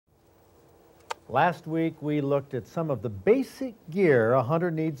Last week, we looked at some of the basic gear a hunter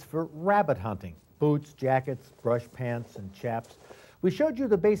needs for rabbit hunting: boots, jackets, brush pants, and chaps. We showed you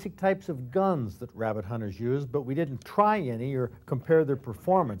the basic types of guns that rabbit hunters use, but we didn't try any or compare their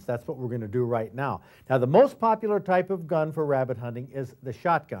performance. That's what we're going to do right now. Now, the most popular type of gun for rabbit hunting is the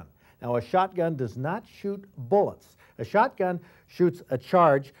shotgun. Now, a shotgun does not shoot bullets. A shotgun shoots a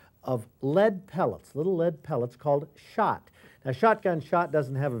charge of lead pellets, little lead pellets called shot. Now, shotgun shot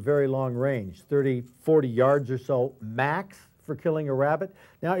doesn't have a very long range, 30, 40 yards or so max for killing a rabbit.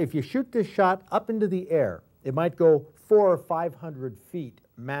 Now, if you shoot this shot up into the air, it might go 400 or 500 feet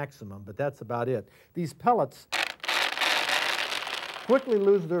maximum, but that's about it. These pellets quickly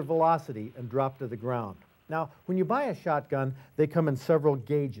lose their velocity and drop to the ground. Now, when you buy a shotgun, they come in several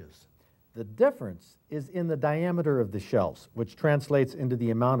gauges. The difference is in the diameter of the shells, which translates into the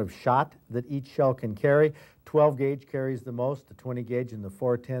amount of shot that each shell can carry. 12 gauge carries the most, the 20 gauge and the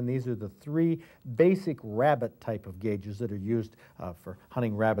 410. These are the three basic rabbit type of gauges that are used for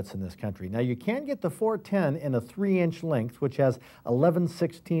hunting rabbits in this country. Now, you can get the 410 in a 3-inch length, which has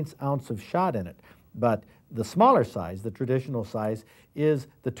 11/16 ounce of shot in it. But the smaller size, the traditional size, is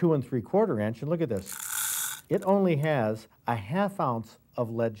the 2 3/4 inch. And look at this. It only has a 1/2 ounce of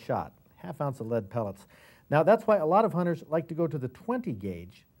lead shot. 1/2 ounce of lead pellets. Now, that's why a lot of hunters like to go to the 20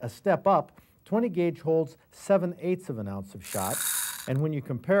 gauge, a step up. 20 gauge holds 7/8 of an ounce of shot, and when you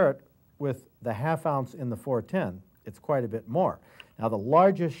compare it with the 1/2 ounce in the 410, it's quite a bit more. Now, the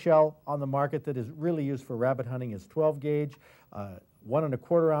largest shell on the market that is really used for rabbit hunting is 12 gauge. 1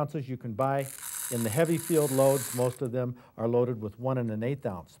 1/4 ounces you can buy in the heavy field loads. Most of them are loaded with 1 1/8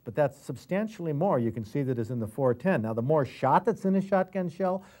 ounce, but that's substantially more. You can see that is in the 410. Now, the more shot that's in a shotgun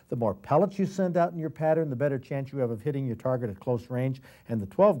shell, the more pellets you send out in your pattern, the better chance you have of hitting your target at close range, and the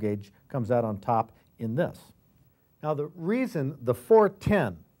 12 gauge comes out on top in this. Now, the reason the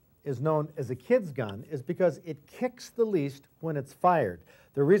 410 is known as a kid's gun is because it kicks the least when it's fired.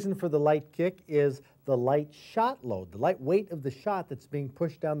 The reason for the light kick is the light shot load, the light weight of the shot that's being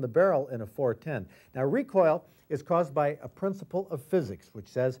pushed down the barrel in a 410. Now, recoil is caused by a principle of physics, which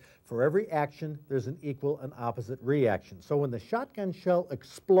says for every action, there's an equal and opposite reaction. So when the shotgun shell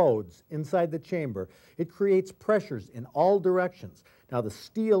explodes inside the chamber, it creates pressures in all directions. Now, the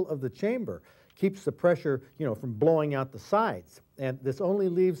steel of the chamber keeps the pressure, from blowing out the sides. And this only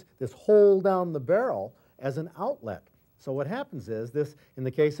leaves this hole down the barrel as an outlet. So what happens is this, in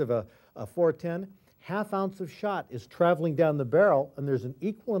the case of a 410, 1/2 ounce of shot is traveling down the barrel, and there's an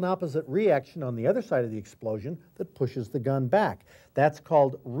equal and opposite reaction on the other side of the explosion that pushes the gun back. That's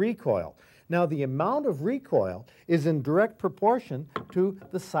called recoil. Now, the amount of recoil is in direct proportion to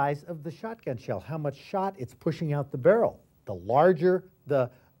the size of the shotgun shell, how much shot it's pushing out the barrel. The larger the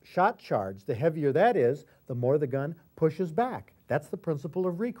shot charge, the heavier that is, the more the gun pushes back. That's the principle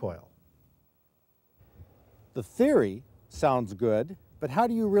of recoil. The theory sounds good, but how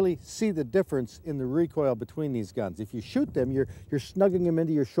do you really see the difference in the recoil between these guns? If you shoot them, you're snugging them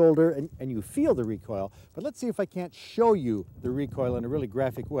into your shoulder and you feel the recoil. But let's see if I can't show you the recoil in a really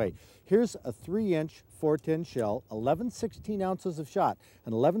graphic way. Here's a 3-inch 410 shell, 11/16 ounces of shot.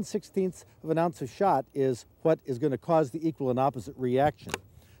 And 11/16 of an ounce of shot is what is going to cause the equal and opposite reaction.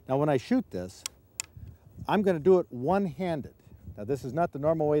 Now, when I shoot this, I'm going to do it one-handed. Now, this is not the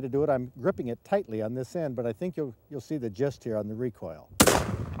normal way to do it. I'm gripping it tightly on this end, but I think you'll see the gist here on the recoil.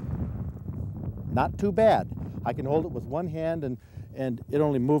 Not too bad. I can hold it with one hand, and it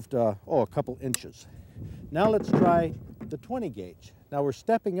only moved, a couple inches. Now let's try the 20 gauge. Now we're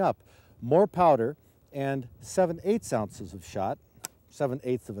stepping up more powder and 7/8 ounces of shot,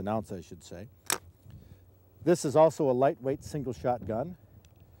 7/8 of an ounce, I should say. This is also a lightweight single shot gun,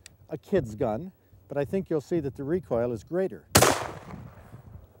 a kid's gun, but I think you'll see that the recoil is greater.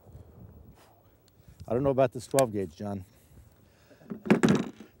 I don't know about this 12 gauge, John.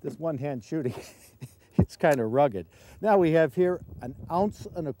 This one-hand shooting, it's kind of rugged. Now we have here 1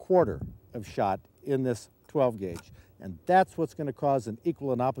 1/4 ounces of shot in this 12 gauge, and that's what's going to cause an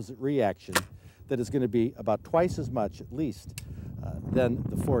equal and opposite reaction that is going to be about twice as much, at least, than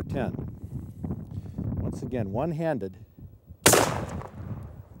the 410. Once again, one-handed,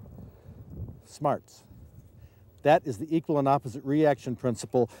 smarts. That is the equal and opposite reaction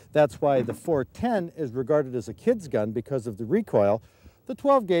principle. That's why the 410 is regarded as a kid's gun because of the recoil. The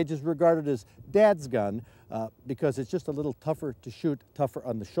 12 gauge is regarded as dad's gun because it's just a little tougher to shoot, tougher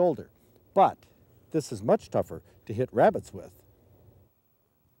on the shoulder. But this is much tougher to hit rabbits with.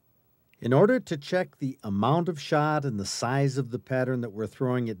 In order to check the amount of shot and the size of the pattern that we're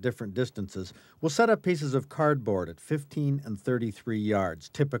throwing at different distances, we'll set up pieces of cardboard at 15 and 33 yards,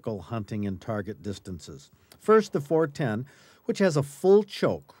 typical hunting and target distances. First, the 410, which has a full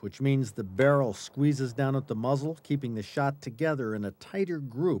choke, which means the barrel squeezes down at the muzzle, keeping the shot together in a tighter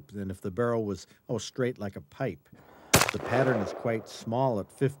group than if the barrel was, straight like a pipe. The pattern is quite small at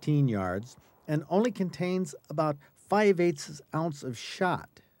 15 yards and only contains about 5/8 ounce of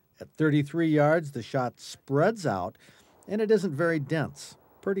shot. At 33 yards, the shot spreads out, and it isn't very dense.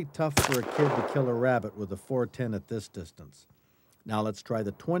 Pretty tough for a kid to kill a rabbit with a 410 at this distance. Now let's try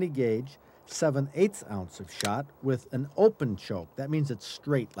the 20 gauge, 7/8 ounce of shot with an open choke. That means it's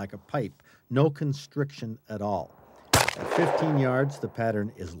straight like a pipe, no constriction at all. At 15 yards, the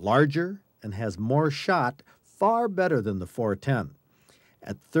pattern is larger and has more shot, far better than the 410.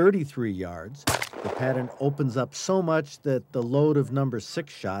 At 33 yards, the pattern opens up so much that the load of number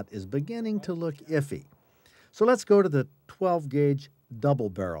 6 shot is beginning to look iffy. So let's go to the 12 gauge double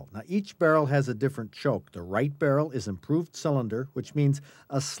barrel. Now, each barrel has a different choke. The right barrel is improved cylinder, which means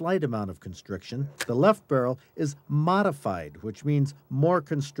a slight amount of constriction. The left barrel is modified, which means more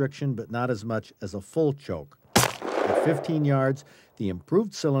constriction, but not as much as a full choke. At 15 yards, the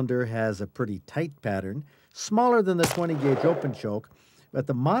improved cylinder has a pretty tight pattern, smaller than the 20 gauge open choke, but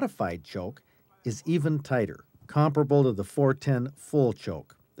the modified choke is even tighter, comparable to the 410 full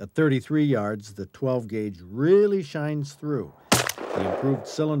choke. At 33 yards, the 12 gauge really shines through. The improved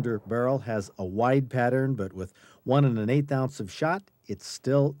cylinder barrel has a wide pattern, but with 1 1/8 ounce of shot, it's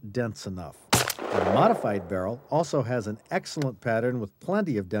still dense enough. The modified barrel also has an excellent pattern with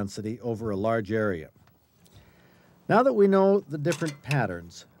plenty of density over a large area. Now that we know the different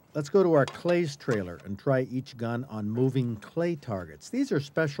patterns, let's go to our clays trailer and try each gun on moving clay targets. These are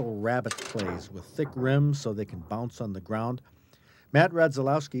special rabbit clays with thick rims so they can bounce on the ground. Matt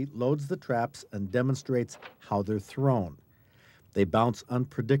Radzilowski loads the traps and demonstrates how they're thrown. They bounce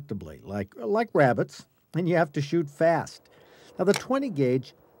unpredictably, like rabbits, and you have to shoot fast. Now, the 20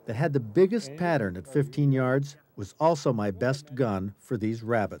 gauge that had the biggest pattern at 15 yards was also my best gun for these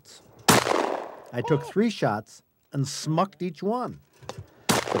rabbits. I took 3 shots and smucked each one.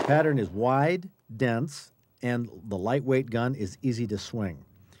 The pattern is wide, dense, and the lightweight gun is easy to swing.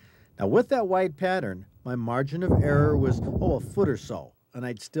 Now, with that wide pattern, my margin of error was, a foot or so, and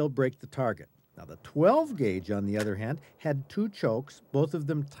I'd still break the target. Now, the 12 gauge, on the other hand, had 2 chokes, both of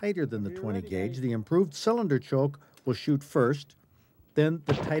them tighter than the 20 gauge. The improved cylinder choke will shoot first, then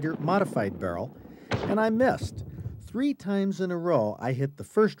the tighter modified barrel, and I missed. 3 times in a row, I hit the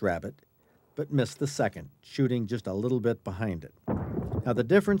first rabbit, but missed the second, shooting just a little bit behind it. Now, the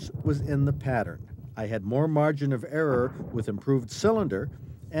difference was in the pattern. I had more margin of error with improved cylinder,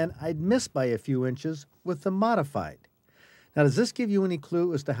 and I'd miss by a few inches with the modified. Now, does this give you any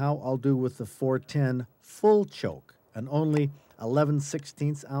clue as to how I'll do with the 410 full choke and only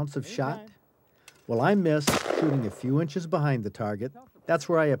 11/16 ounce of shot? Well, I missed shooting a few inches behind the target. That's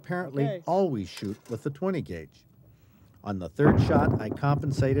where I apparently always shoot with the 20 gauge. On the third shot, I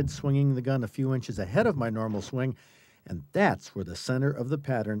compensated, swinging the gun a few inches ahead of my normal swing, and that's where the center of the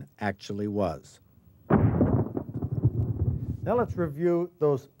pattern actually was. Now let's review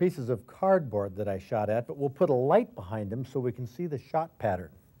those pieces of cardboard that I shot at, but we'll put a light behind them so we can see the shot pattern.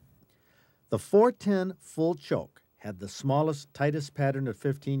 The 410 full choke had the smallest, tightest pattern at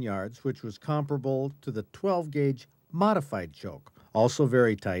 15 yards, which was comparable to the 12 gauge modified choke, also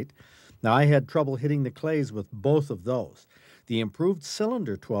very tight. Now, I had trouble hitting the clays with both of those. The improved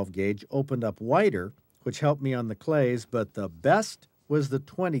cylinder 12 gauge opened up wider, which helped me on the clays, but the best was the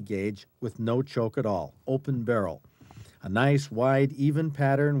 20 gauge with no choke at all, open barrel. A nice, wide, even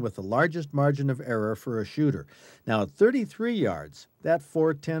pattern with the largest margin of error for a shooter. Now, at 33 yards, that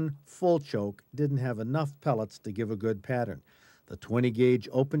 410 full choke didn't have enough pellets to give a good pattern. The 20 gauge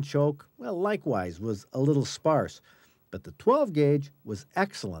open choke, well, likewise, was a little sparse. But the 12 gauge was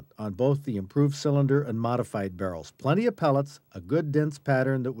excellent on both the improved cylinder and modified barrels. Plenty of pellets, a good dense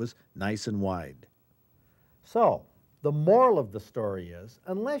pattern that was nice and wide. So, the moral of the story is,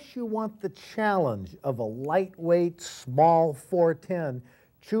 unless you want the challenge of a lightweight, small 410,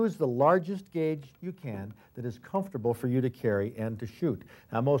 choose the largest gauge you can that is comfortable for you to carry and to shoot.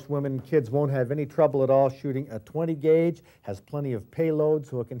 Now, most women and kids won't have any trouble at all shooting a 20 gauge, has plenty of payload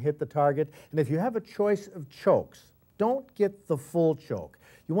so it can hit the target. And if you have a choice of chokes, don't get the full choke.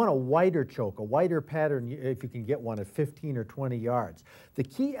 You want a wider choke, a wider pattern if you can get one at 15 or 20 yards. The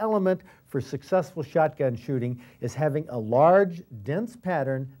key element for successful shotgun shooting is having a large, dense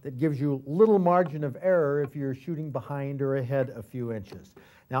pattern that gives you little margin of error if you're shooting behind or ahead a few inches.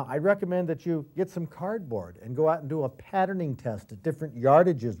 Now, I recommend that you get some cardboard and go out and do a patterning test at different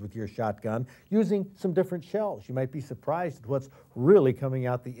yardages with your shotgun using some different shells. You might be surprised at what's really coming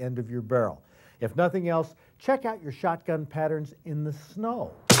out the end of your barrel. If nothing else, check out your shotgun patterns in the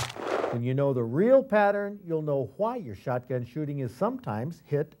snow. When you know the real pattern, you'll know why your shotgun shooting is sometimes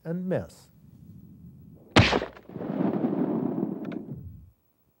hit and miss.